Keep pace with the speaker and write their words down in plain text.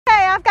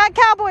I've got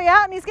Cowboy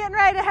out and he's getting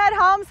ready to head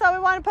home, so we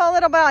want to put a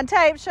little bit on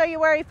tape, show you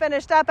where he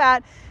finished up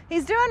at.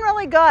 He's doing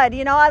really good.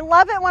 You know, I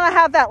love it when I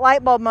have that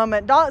light bulb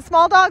moment.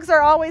 Small dogs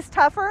are always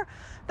tougher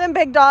than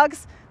big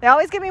dogs. They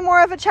always give me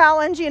more of a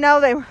challenge. You know,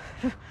 they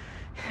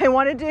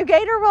want to do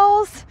gator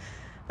rolls.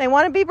 They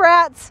want to be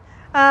brats.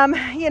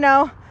 You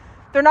know,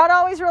 they're not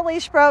always real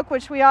leash broke,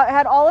 which we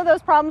had all of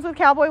those problems with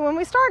Cowboy when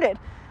we started.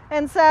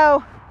 And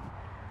so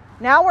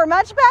now we're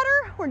much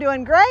better. We're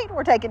doing great.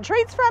 We're taking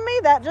treats from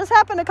me. That just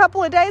happened a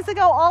couple of days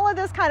ago. All of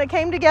this kind of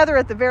came together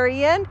at the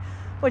very end,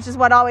 which is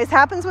what always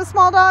happens with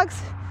small dogs.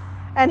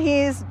 And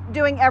he's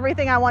doing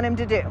everything I want him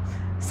to do.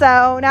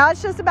 So now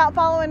it's just about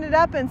following it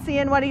up and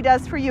seeing what he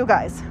does for you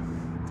guys.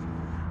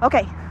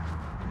 Okay.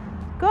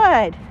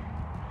 Good.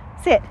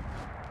 Sit.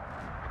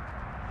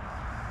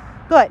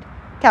 Good.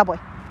 Cowboy.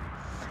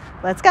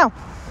 Let's go.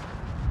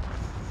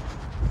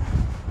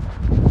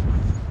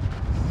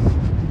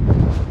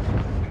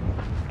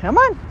 Come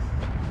on.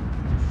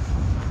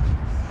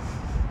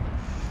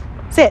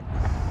 Sit.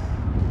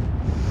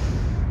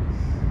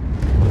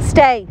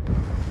 Stay.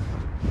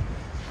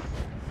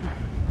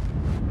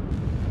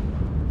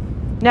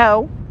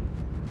 No.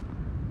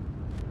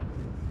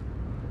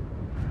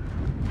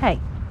 Hey.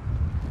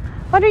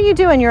 What are you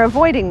doing? You're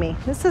avoiding me.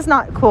 This is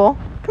not cool.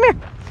 Come here.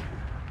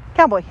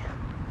 Cowboy.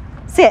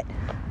 Sit.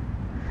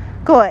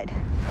 Good.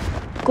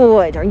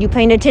 Good. Are you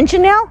paying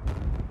attention now?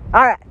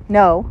 All right.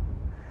 No.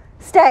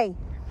 Stay.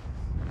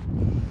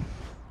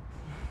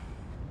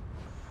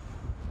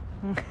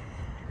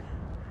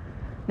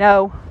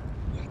 No.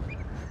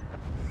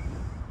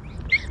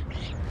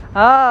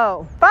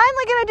 Oh,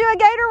 finally gonna do a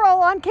gator roll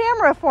on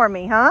camera for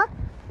me, huh?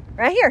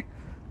 Right here.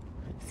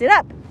 Sit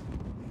up.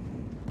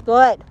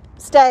 Good.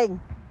 Stay.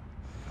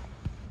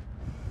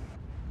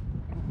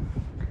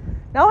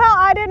 Know how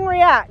I didn't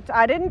react?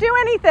 I didn't do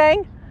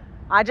anything.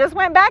 I just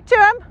went back to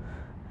him,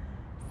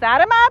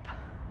 sat him up,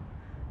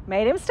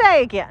 made him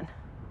stay again.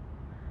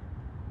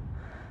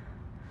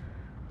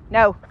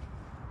 No.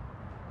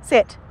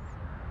 Sit.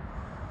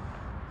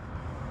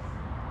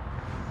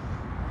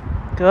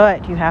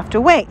 Good. You have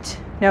to wait.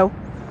 No.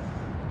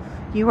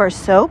 You are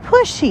so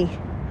pushy.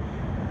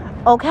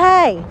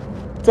 Okay.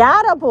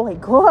 Data boy.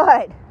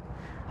 Good.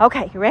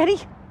 Okay. You ready?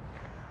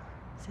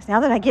 Says now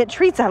that I get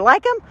treats, I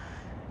like them.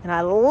 And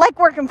I like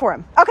working for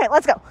him. Okay.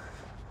 Let's go.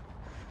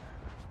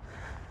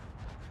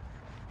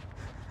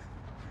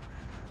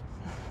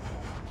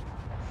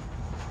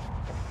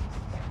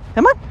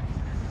 Come on.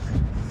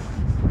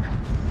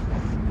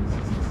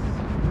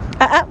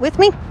 With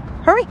me.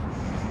 Hurry.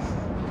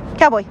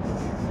 Cowboy.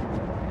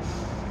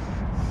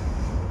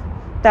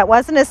 That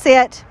wasn't a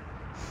sit.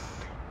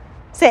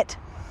 Sit.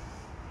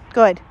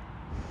 Good.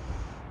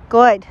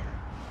 Good.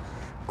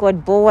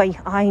 Good boy.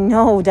 I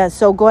know. That's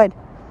so good.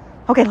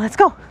 Okay, let's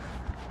go.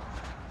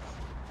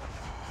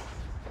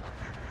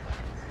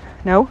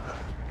 No.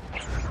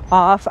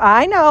 Off.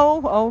 I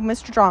know. Oh,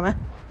 Mr. Drama.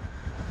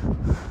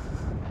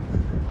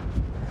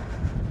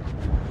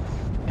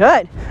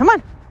 Good. Come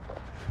on.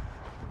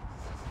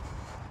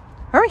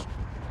 Hurry.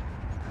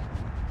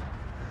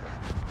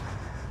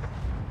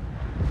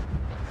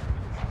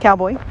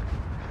 Cowboy.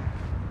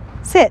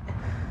 Sit.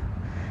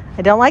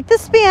 I don't like the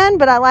spin,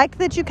 but I like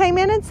that you came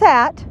in and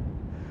sat.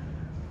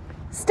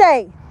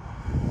 Stay.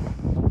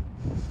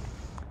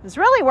 I was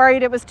really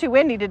worried it was too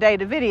windy today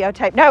to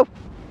videotape. No.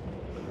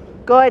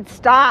 Good.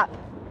 Stop.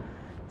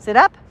 Sit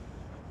up.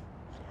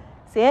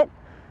 Sit.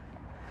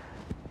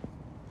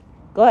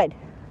 Good.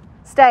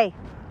 Stay.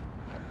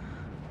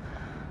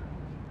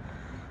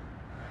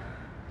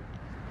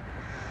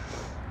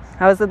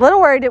 I was a little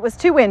worried it was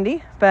too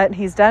windy, but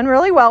he's done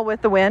really well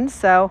with the wind,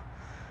 so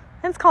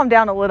it's calmed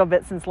down a little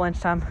bit since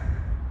lunchtime.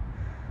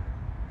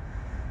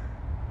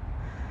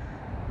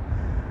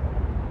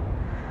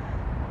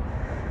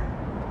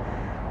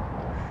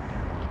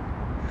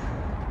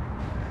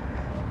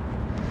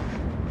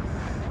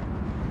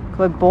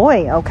 Good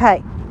boy.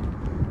 Okay.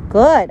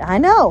 Good. I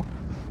know.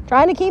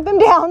 Trying to keep him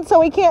down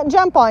so he can't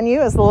jump on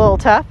you is a little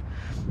tough.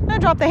 I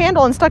dropped the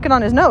handle and stuck it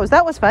on his nose.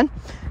 That was fun.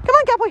 Come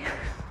on, Cowboy.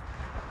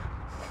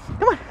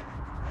 Come on.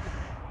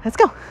 Let's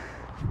go.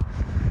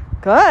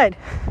 Good.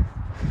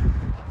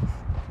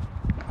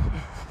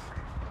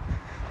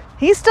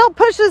 He still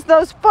pushes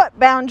those foot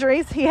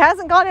boundaries. He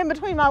hasn't gone in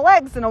between my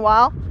legs in a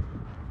while.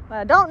 But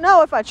I don't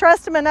know if I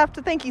trust him enough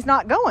to think he's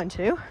not going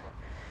to.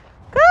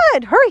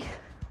 Good. Hurry.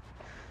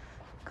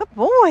 Good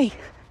boy.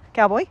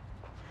 Cowboy.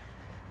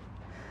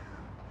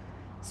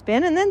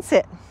 Spin and then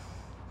sit.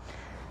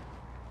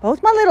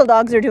 Both my little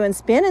dogs are doing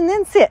spin and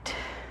then sit.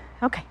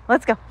 Okay,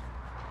 let's go.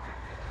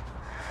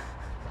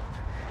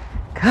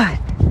 Good.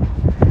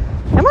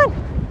 Come on.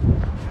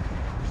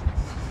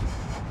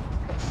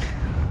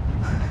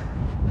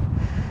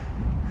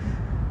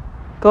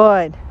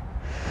 Good.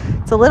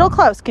 It's a little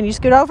close. Can you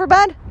scoot over,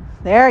 bud?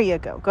 There you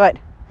go. Good.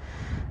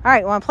 All right,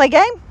 you want to play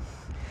game?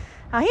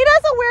 Now, he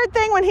does a weird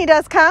thing when he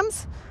does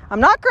comes. I'm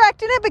not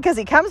correcting it because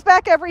he comes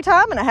back every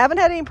time and I haven't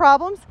had any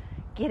problems.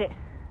 Get it.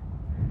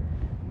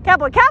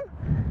 Cowboy, come.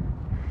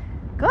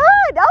 Good.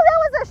 Oh, that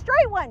was a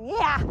straight one.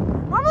 Yeah.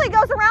 Normally he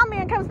goes around me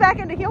and comes back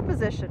into heel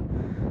position.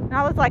 And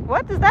I was like,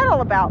 what is that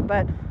all about?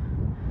 But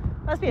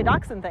must be a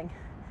dachshund thing.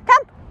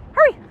 Come,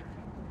 hurry.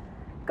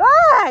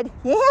 Good.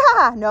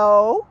 Yeah,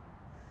 no.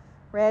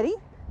 Ready?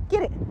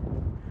 Get it.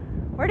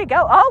 Where'd he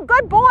go? Oh,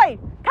 good boy.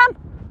 Come.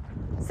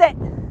 Sit.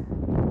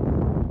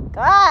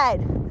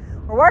 Good.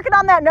 We're working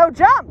on that no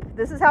jump.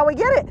 This is how we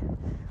get it.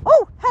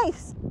 Oh, hey,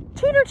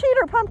 cheater,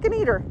 cheater, pumpkin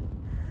eater.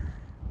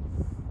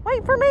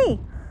 Wait for me.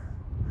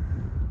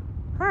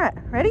 All right,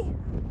 ready?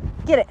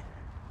 Get it.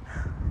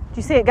 Did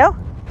you see it go?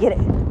 Get it.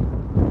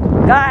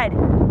 Good.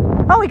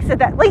 Oh, he said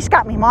that leash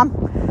got me, Mom.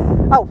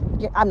 Oh,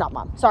 yeah, I'm not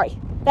Mom. Sorry.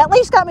 That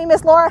leash got me,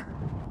 Miss Laura.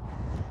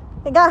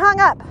 It got hung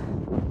up.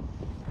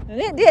 And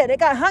it did. It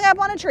got hung up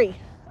on a tree.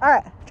 All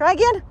right, try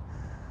again.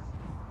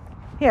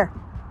 Here,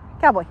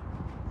 Cowboy.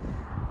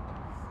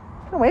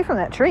 Get away from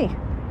that tree.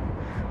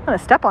 I'm going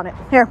to step on it.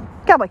 Here,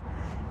 Cowboy.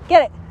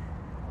 Get it.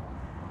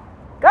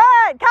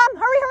 Good. Come.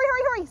 Hurry, hurry,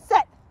 hurry, hurry.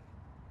 Sit.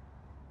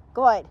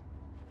 Good.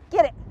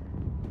 Get it.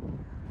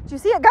 Did you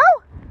see it go?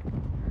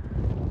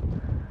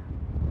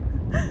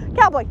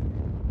 Cowboy.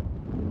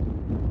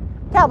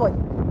 Cowboy.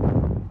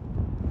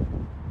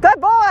 Good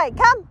boy.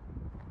 Come.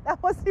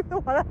 That wasn't even the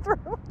one I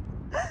threw.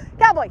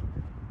 Cowboy.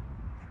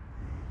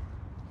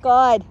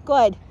 Good,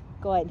 good,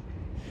 good,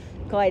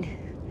 good.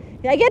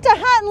 I get to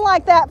hunting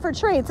like that for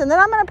treats, and then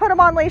I'm going to put them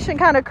on leash and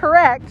kind of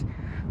correct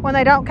when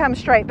they don't come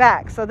straight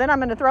back. So then I'm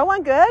going to throw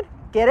one. Good.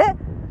 Get it.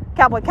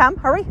 Cowboy, come.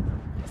 Hurry.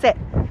 Sit.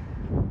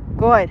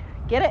 Good.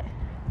 Get it.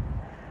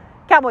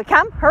 Cowboy,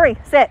 come. Hurry.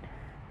 Sit.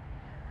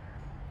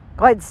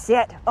 Good.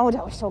 Sit. Oh,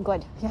 that was so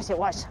good. Yes, it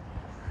was.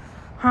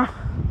 Huh?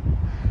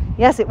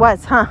 Yes, it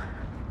was. Huh?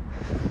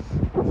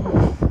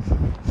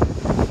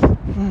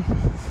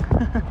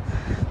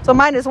 So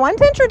minus one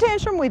tantrum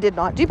tantrum. We did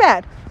not do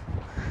bad.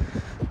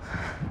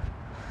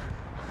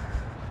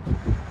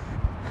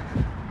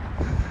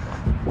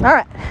 All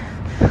right.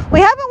 We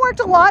haven't worked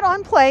a lot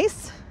on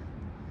place.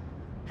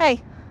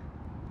 Hey,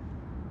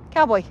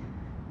 Cowboy.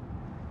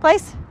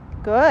 Place.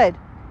 Good.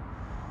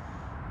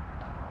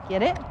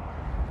 Get it?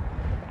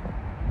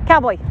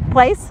 Cowboy.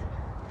 Place.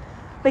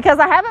 Because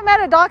I haven't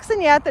met a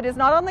dachshund yet that is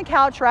not on the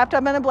couch wrapped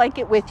up in a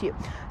blanket with you.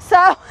 So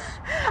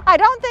I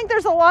don't think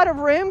there's a lot of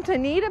room to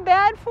need a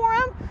bed for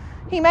him.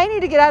 He may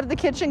need to get out of the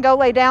kitchen, go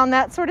lay down,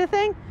 that sort of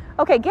thing.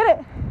 Okay, get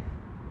it.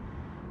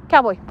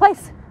 Cowboy,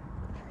 place.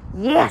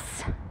 Yes.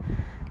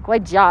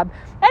 Good job.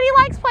 And he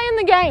likes playing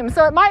the game,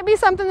 so it might be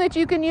something that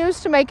you can use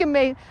to make him,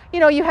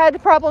 you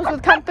had problems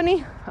with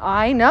company.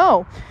 I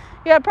know.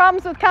 You had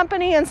problems with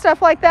company and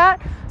stuff like that.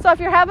 So if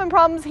you're having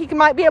problems, he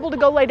might be able to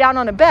go lay down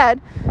on a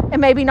bed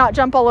and maybe not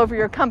jump all over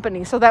your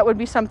company. So that would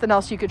be something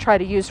else you could try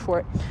to use for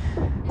it.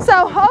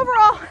 So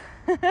overall,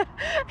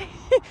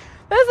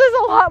 this is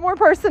a lot more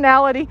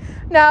personality.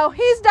 No,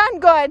 he's done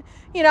good.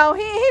 He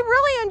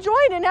really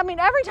enjoyed it. I mean,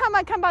 every time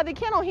I come by the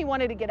kennel, he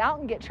wanted to get out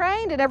and get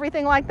trained and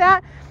everything like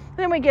that. And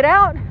then we get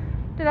out.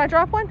 Did I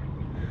drop one?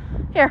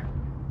 Here.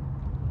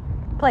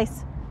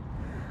 Place.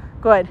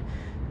 Good.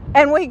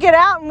 And we get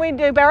out and we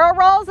do barrel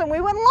rolls and we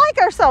wouldn't like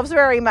ourselves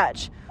very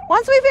much.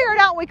 Once we figured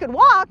out we could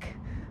walk,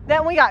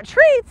 then we got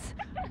treats,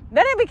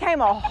 then it became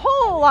a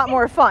whole lot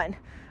more fun.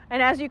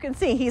 And as you can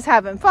see, he's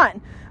having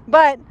fun.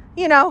 But,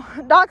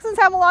 dachshunds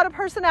have a lot of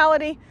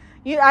personality.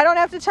 I don't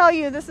have to tell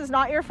you, this is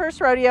not your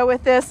first rodeo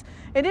with this.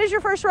 It is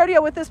your first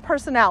rodeo with this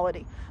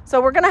personality.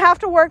 So we're going to have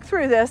to work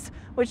through this,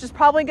 which is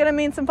probably going to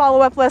mean some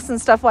follow-up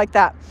lessons, stuff like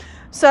that.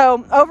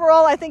 So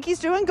overall, I think he's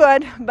doing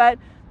good, but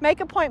make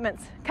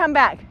appointments, come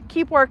back,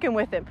 keep working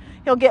with him.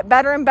 He'll get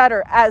better and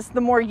better as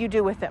the more you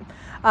do with him.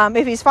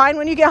 If he's fine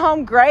when you get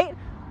home, great.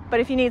 But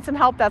if you need some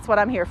help, that's what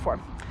I'm here for.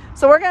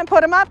 So we're going to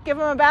put him up, give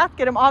him a bath,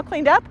 get him all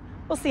cleaned up.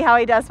 We'll see how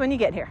he does when you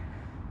get here.